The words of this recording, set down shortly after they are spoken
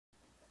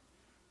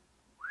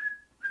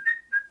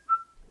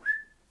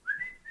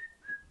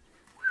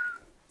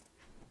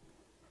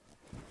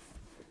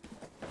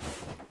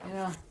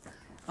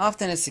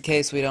Often it's the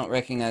case we don't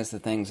recognize the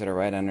things that are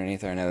right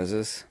underneath our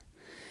noses.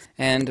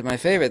 And my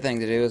favorite thing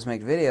to do is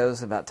make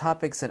videos about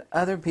topics that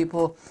other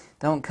people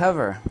don't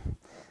cover.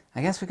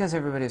 I guess because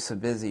everybody's so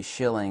busy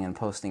shilling and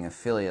posting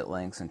affiliate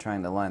links and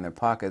trying to line their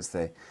pockets,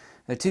 they're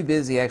too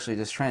busy actually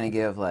just trying to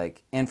give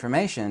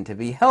information to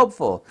be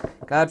helpful.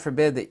 God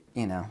forbid that,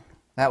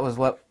 that was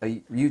what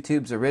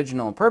YouTube's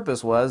original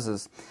purpose was,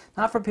 is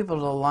not for people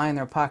to line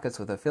their pockets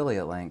with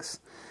affiliate links,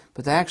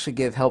 but to actually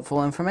give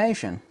helpful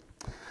information.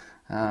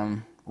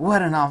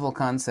 What a novel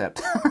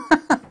concept.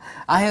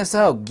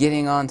 ISO,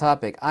 getting on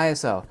topic.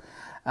 ISO.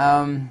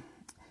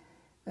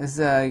 As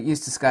I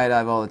used to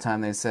skydive all the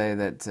time, they say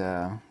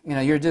that,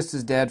 you're just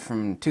as dead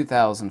from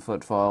 2,000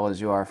 foot fall as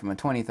you are from a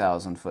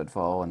 20,000 foot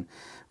fall. And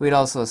we'd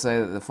also say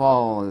that the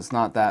fall is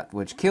not that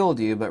which killed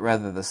you, but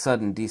rather the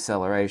sudden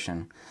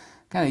deceleration.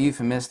 Kind of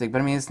euphemistic,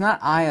 but I mean, it's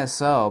not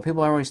ISO.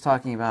 People are always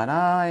talking about,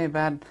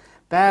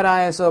 bad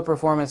ISO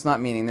performance, not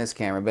meaning this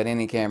camera, but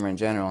any camera in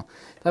general.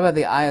 Talk about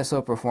the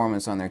ISO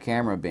performance on their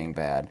camera being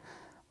bad.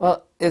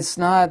 Well, it's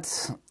not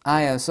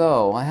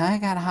ISO. I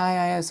got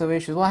high ISO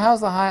issues. Well, how's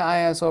the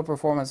high ISO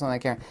performance on that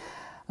camera?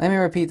 Let me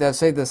repeat that. I've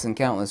said this in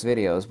countless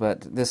videos,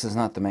 but this is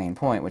not the main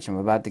point, which I'm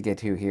about to get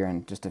to here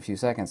in just a few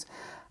seconds.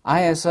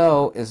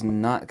 ISO is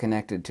not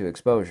connected to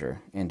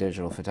exposure in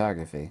digital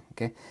photography.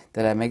 Okay?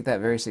 Did I make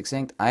that very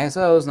succinct?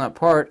 ISO is not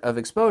part of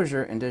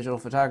exposure in digital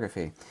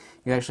photography.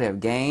 You actually have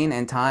gain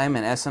and time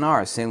and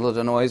SNR, signal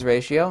to noise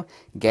ratio,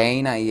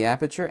 gain, i.e.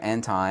 aperture,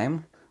 and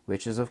time,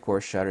 which is of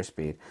course shutter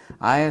speed.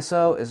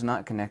 ISO is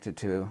not connected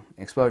to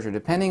exposure.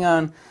 Depending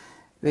on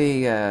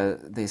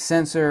the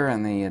sensor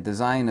and the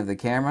design of the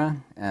camera,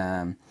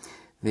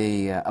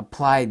 the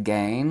applied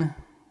gain,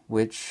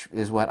 which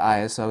is what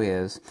ISO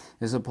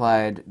is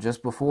applied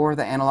just before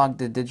the analog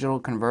to digital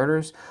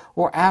converters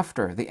or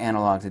after the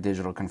analog to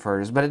digital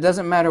converters. But it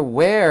doesn't matter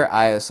where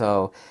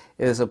ISO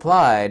is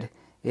applied,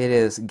 it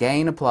is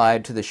gain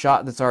applied to the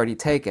shot that's already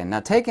taken. Now,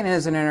 taken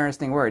is an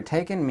interesting word.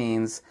 Taken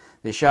means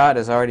the shot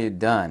is already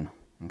done.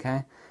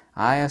 Okay?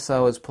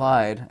 ISO is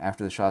applied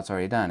after the shot's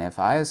already done. If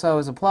ISO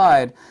is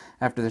applied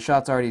after the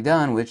shot's already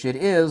done, which it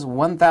is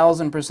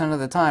 1,000% of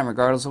the time,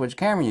 regardless of which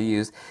camera you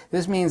use,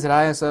 this means that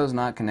ISO is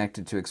not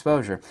connected to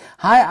exposure.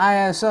 High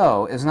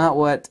ISO is not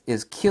what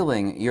is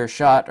killing your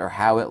shot or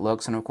how it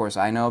looks, and of course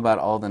I know about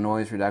all the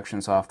noise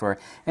reduction software,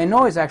 and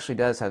noise actually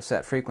does have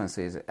set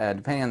frequencies,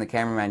 depending on the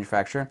camera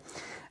manufacturer.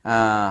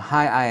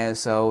 High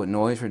ISO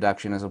noise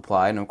reduction is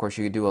applied, and of course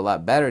you could do a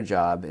lot better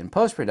job in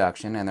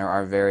post-production, and there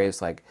are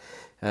various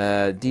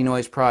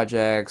denoise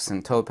projects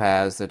and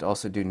Topaz that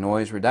also do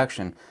noise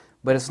reduction,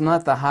 but it's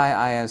not the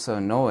high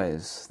ISO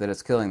noise that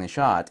is killing the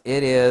shot.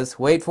 It is,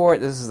 wait for it,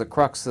 this is the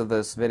crux of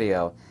this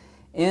video,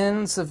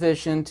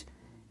 insufficient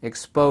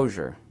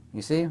exposure.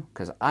 You see,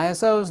 because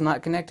ISO is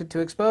not connected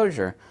to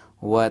exposure.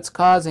 What's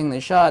causing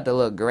the shot to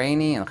look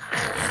grainy and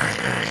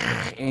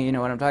you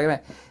know what I'm talking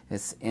about?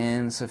 It's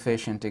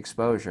insufficient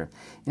exposure.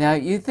 Now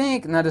you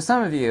think, now to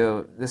some of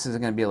you this is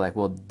going to be like,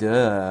 well,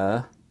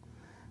 duh.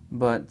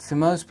 But to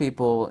most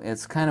people,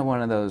 it's kind of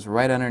one of those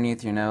right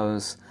underneath your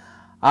nose,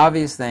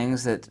 obvious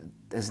things that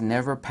has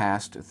never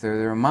passed through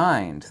their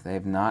mind.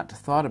 They've not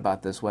thought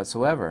about this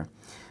whatsoever.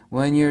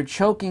 When you're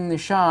choking the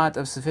shot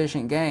of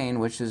sufficient gain,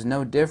 which is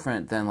no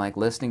different than like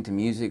listening to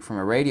music from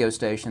a radio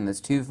station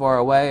that's too far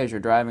away as you're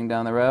driving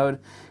down the road.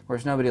 Of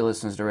course, nobody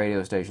listens to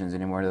radio stations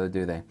anymore,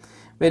 do they?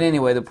 But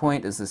anyway, the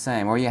point is the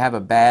same. Or you have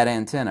a bad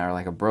antenna or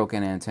like a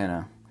broken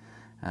antenna.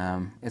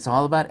 It's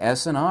all about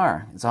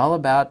SNR. It's all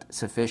about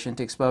sufficient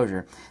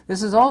exposure.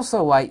 This is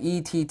also why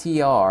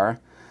ETTR,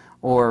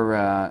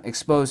 or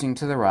exposing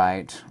to the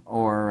right,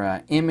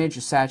 or image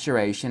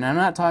saturation. I'm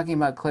not talking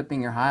about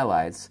clipping your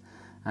highlights.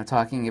 I'm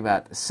talking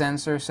about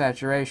sensor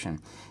saturation.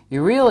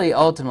 You really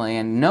ultimately,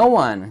 and no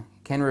one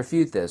can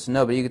refute this,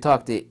 nobody, you can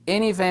talk to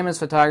any famous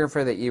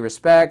photographer that you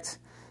respect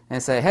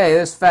and say, hey,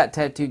 this fat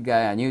tattooed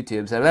guy on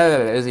YouTube said, blah, blah,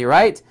 blah. Is he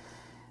right?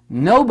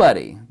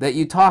 Nobody that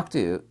you talk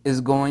to is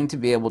going to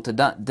be able to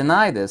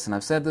deny this, and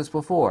I've said this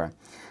before.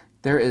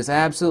 There is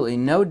absolutely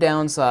no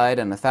downside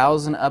and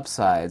 1,000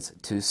 upsides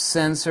to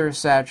sensor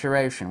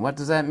saturation. What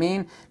does that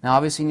mean? Now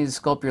obviously you need to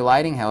sculpt your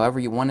lighting however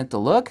you want it to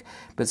look,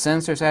 but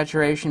sensor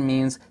saturation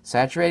means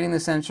saturating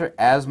the sensor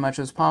as much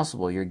as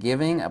possible. You're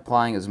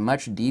applying as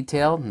much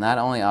detail, not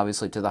only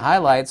obviously to the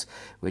highlights,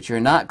 which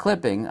you're not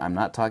clipping, I'm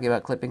not talking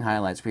about clipping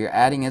highlights, but you're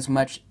adding as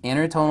much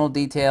intertonal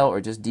detail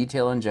or just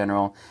detail in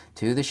general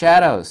to the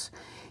shadows.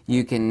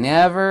 You can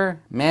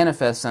never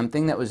manifest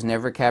something that was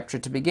never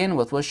captured to begin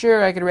with. Well,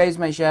 sure, I could raise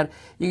my shadow.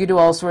 You could do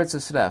all sorts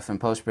of stuff in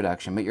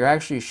post-production, but you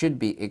actually should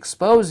be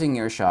exposing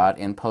your shot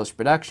in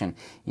post-production.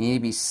 You need to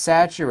be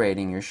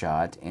saturating your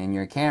shot in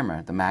your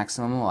camera, the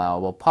maximum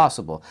allowable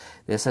possible.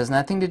 This has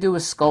nothing to do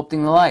with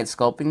sculpting the light.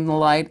 Sculpting the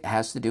light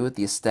has to do with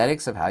the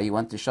aesthetics of how you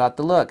want the shot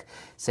to look.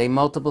 Say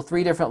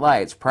three different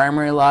lights,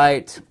 primary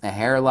light, a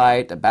hair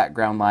light, a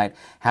background light,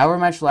 however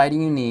much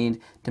lighting you need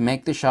to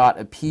make the shot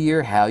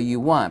appear how you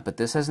want. But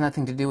this has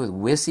nothing to do with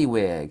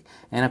WYSIWYG.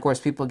 And of course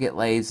people get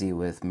lazy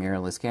with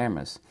mirrorless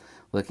cameras,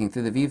 looking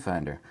through the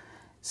viewfinder.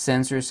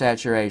 sensor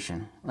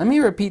saturation. Let me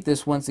repeat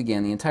this once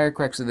again, the entire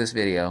crux of this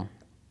video,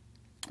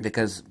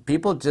 because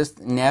people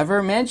just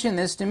never mention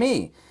this to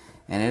me,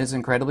 and it is an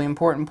incredibly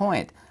important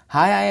point.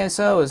 High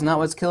ISO is not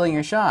what's killing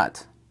your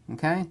shot,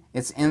 okay?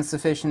 It's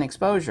insufficient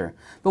exposure.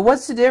 But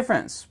what's the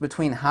difference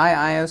between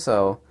high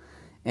ISO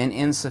and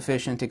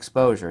insufficient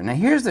exposure? Now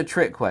here's the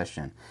trick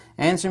question.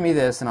 Answer me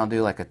this and I'll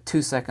do like a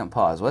 2-second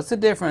pause. What's the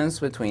difference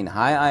between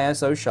high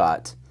ISO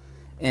shot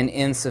and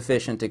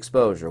insufficient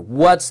exposure?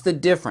 What's the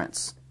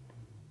difference?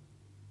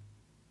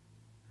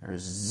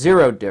 There's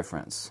zero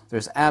difference.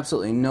 There's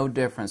absolutely no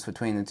difference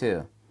between the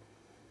two.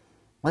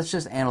 Let's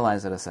just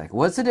analyze it a second.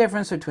 What's the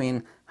difference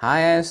between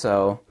high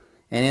ISO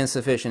and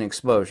insufficient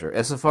exposure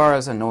as far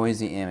as a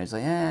noisy image?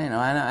 Like, yeah, you know,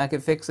 I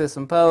could fix this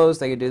in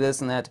post, I could do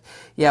this and that.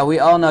 Yeah, we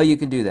all know you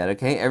can do that,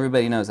 okay?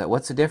 Everybody knows that.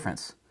 What's the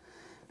difference?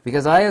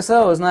 Because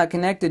ISO is not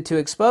connected to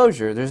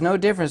exposure. There's no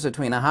difference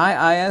between a high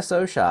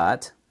ISO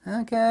shot,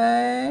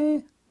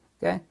 okay?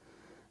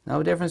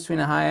 No difference between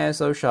a high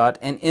ISO shot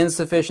and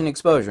insufficient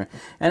exposure.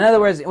 In other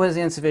words, what is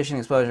insufficient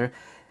exposure?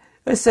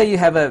 Let's say you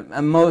have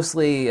a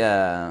mostly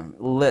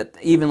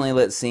evenly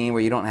lit scene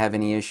where you don't have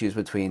any issues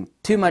between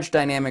too much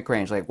dynamic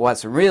range, like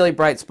what's really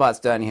bright spots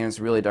down here and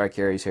some really dark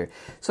areas here.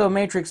 So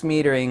matrix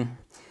metering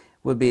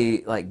would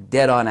be like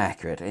dead on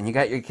accurate. And you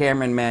got your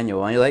camera in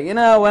manual and you're like, you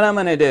know what I'm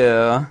going to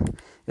do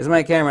is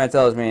my camera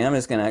tells me I'm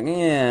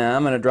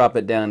going to drop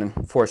it down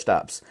to 4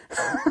 stops.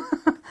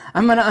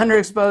 I'm going to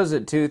underexpose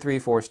it 2, 3,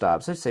 4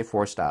 stops. Let's say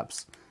 4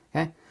 stops.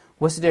 Okay?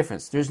 What's the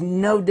difference? There's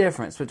no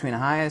difference between a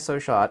high ISO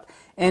shot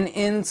and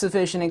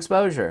insufficient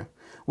exposure.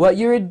 What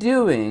you're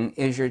doing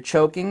is you're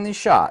choking the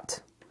shot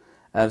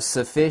of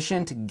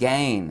sufficient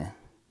gain.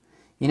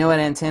 You know what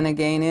antenna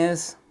gain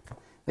is?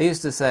 They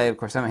used to say, of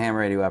course I'm a ham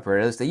radio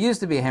operator, they used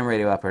to be a ham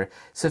radio operator,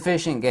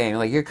 sufficient gain.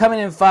 Like you're coming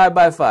in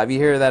 5x5. You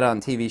hear that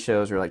on TV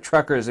shows or like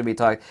truckers would be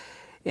talking.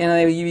 You know,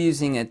 you're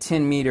using a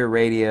 10-meter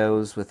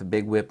radios with a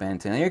big whip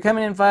antenna. You're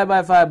coming in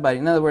 5x5, buddy.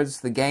 In other words,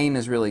 the gain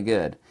is really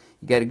good.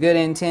 You got a good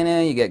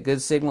antenna, you got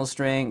good signal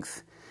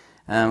strength.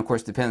 Of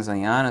course, depends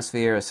on the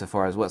ionosphere as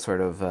far as what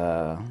sort of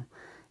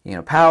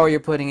power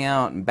you're putting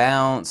out and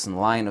bounce and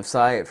line of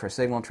sight for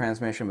signal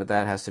transmission, but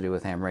that has to do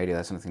with ham radio.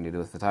 That's nothing to do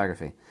with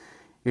photography.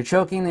 You're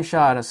choking the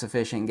shot of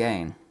sufficient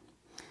gain.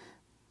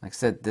 Like I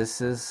said,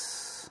 this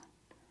is,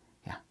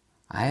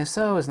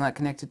 ISO is not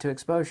connected to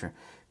exposure.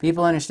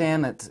 People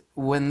understand that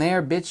when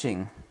they're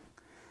bitching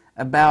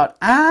about,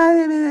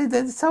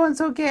 the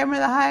so-and-so camera,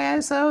 the high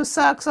ISO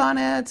sucks on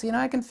it, you know,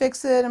 I can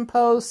fix it in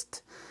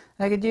post,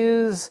 I could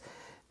use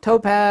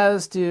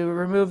Topaz to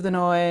remove the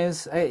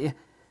noise.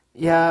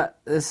 Yeah,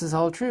 this is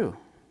all true.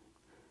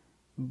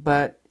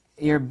 But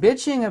you're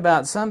bitching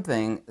about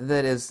something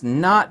that is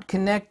not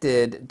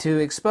connected to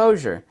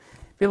exposure.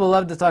 People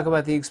love to talk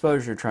about the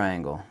exposure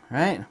triangle,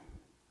 right?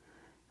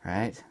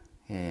 Right?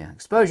 Yeah.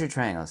 Exposure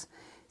triangles.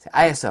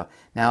 ISO.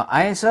 Now,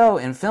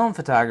 ISO in film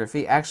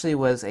photography actually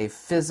was a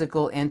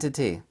physical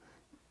entity.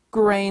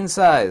 Grain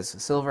size,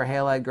 silver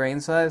halide grain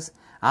size.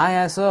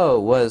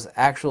 ISO was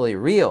actually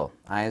real.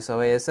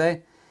 ISO ASA,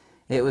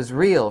 it was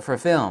real for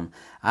film.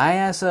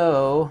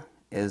 ISO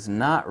is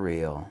not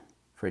real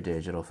for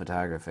digital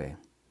photography,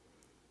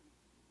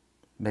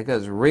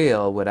 because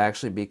real would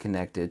actually be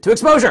connected to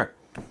exposure.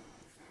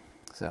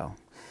 So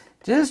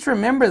just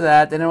remember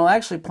that, and it will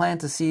actually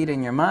plant a seed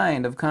in your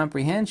mind of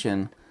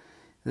comprehension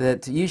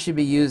that you should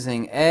be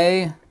using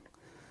the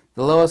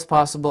lowest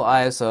possible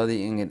ISO that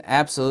you can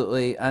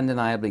absolutely,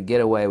 undeniably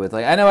get away with.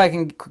 Like, I know I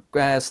can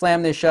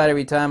slam this shot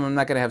every time. I'm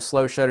not going to have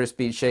slow shutter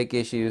speed shake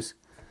issues.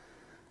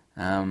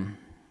 I'm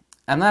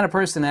not a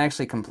person that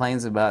actually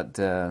complains about,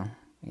 grain.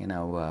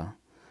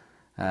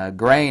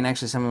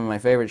 Actually, some of my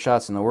favorite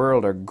shots in the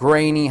world are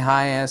grainy,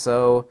 high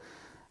ISO,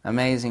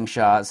 amazing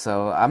shots.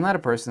 So I'm not a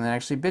person that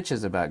actually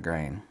bitches about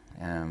grain.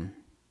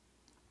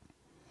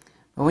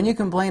 But when you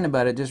complain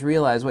about it, just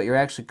realize what you're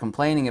actually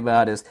complaining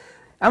about is,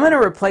 I'm going to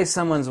replace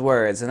someone's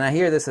words, and I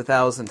hear this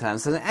 1,000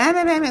 times. So,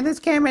 this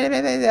camera,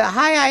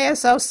 high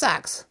ISO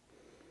sucks.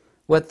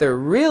 What they're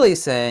really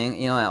saying,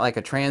 you know, like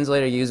a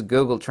translator, use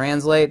Google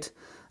Translate.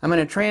 I'm going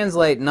to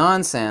translate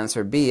nonsense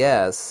or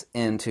BS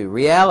into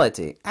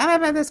reality.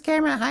 This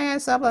camera, high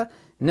ISO.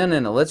 No,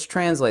 let's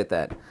translate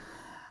that.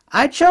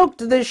 I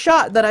choked the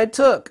shot that I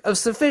took of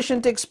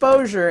sufficient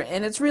exposure,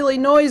 and it's really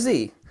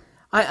noisy.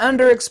 I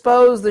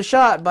underexposed the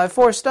shot by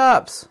 4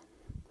 stops.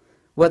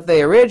 What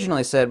they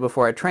originally said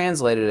before I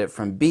translated it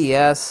from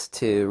BS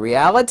to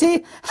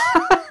reality?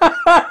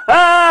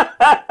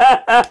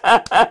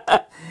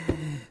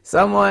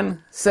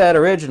 Someone said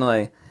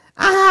originally,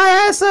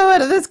 I saw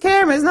it, this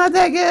camera is not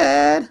that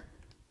good.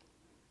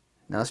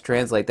 Now let's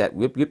translate that.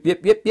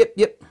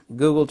 Yep.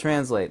 Google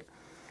Translate.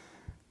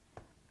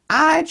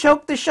 I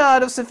choked the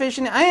shot of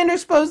sufficient, I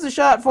underexposed the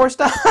shot 4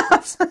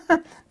 stops.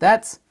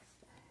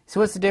 So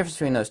what's the difference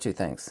between those two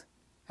things?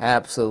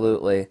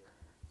 Absolutely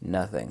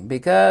nothing.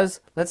 Because,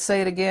 let's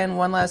say it again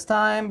one last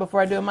time before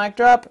I do a mic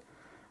drop.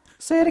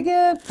 Say it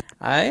again.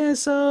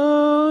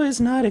 ISO is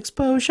not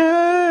exposure.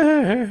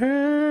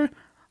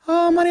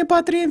 Oh, Mane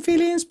Patri and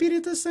Filii and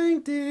Spiritus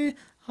Sancti.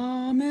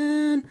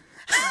 Amen.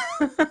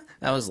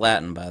 That was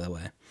Latin, by the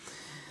way.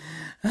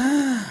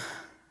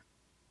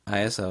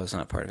 ISO is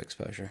not part of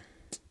exposure.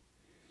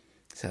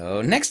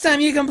 So next time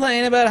you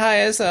complain about high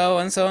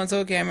ISO and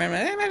so camera,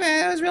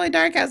 it was really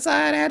dark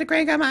outside, I had to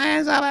crank up my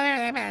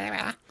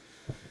ISO.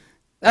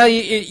 Oh,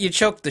 you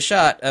choked the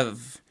shot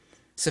of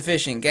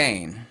sufficient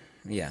gain.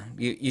 Yeah,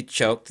 you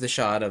choked the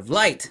shot of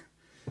light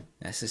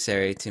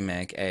necessary to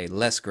make a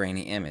less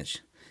grainy image.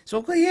 So,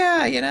 well,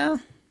 yeah, you know.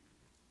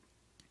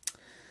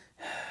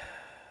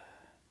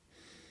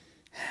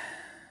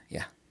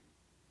 Yeah.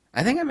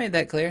 I think I made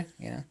that clear,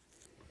 you know.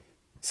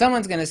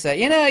 Someone's going to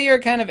say, you know, you're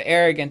kind of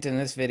arrogant in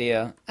this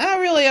video. Oh,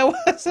 really? I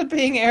wasn't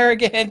being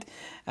arrogant.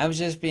 I was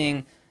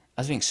being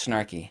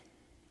snarky.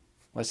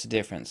 What's the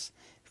difference?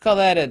 We call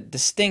that a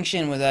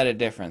distinction without a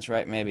difference,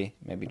 right? Maybe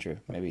true.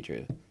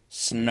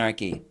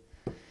 Snarky.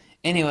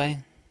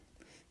 Anyway,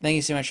 thank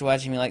you so much for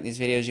watching. If you like these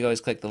videos, you can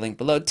always click the link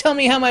below. Tell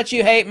me how much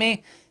you hate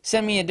me.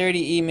 Send me a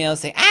dirty email.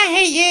 Say, I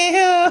hate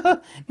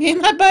you. Me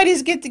and my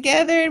buddies get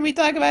together and we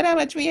talk about how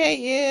much we hate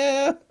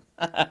you.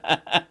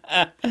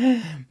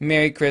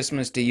 Merry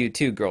Christmas to you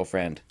too,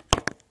 girlfriend.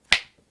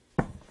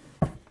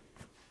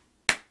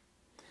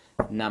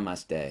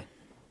 Namaste.